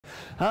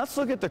Now let's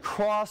look at the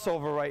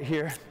crossover right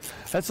here.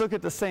 Let's look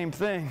at the same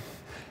thing.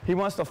 He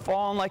wants to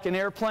fall in like an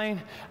airplane.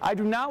 I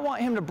do not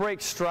want him to break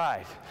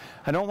stride.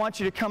 I don't want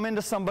you to come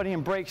into somebody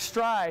and break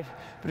stride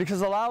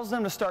because it allows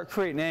them to start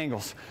creating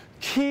angles.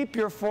 Keep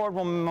your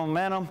forward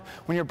momentum.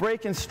 When you're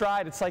breaking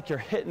stride, it's like you're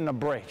hitting the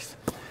brakes.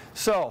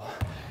 So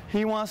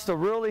he wants to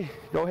really,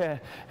 go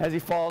ahead, as he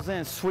falls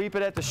in, sweep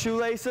it at the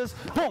shoelaces.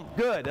 Boom,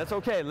 good, that's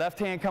okay. Left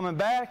hand coming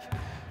back.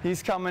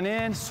 He's coming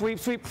in, sweep,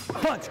 sweep,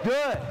 punch,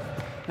 good.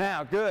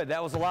 Now, good,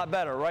 that was a lot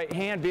better. Right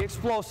hand, be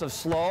explosive,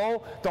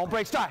 slow, don't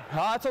break stride. Oh,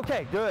 that's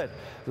okay, good.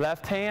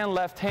 Left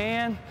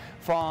hand,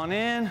 falling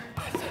in,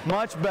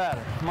 much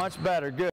better, good.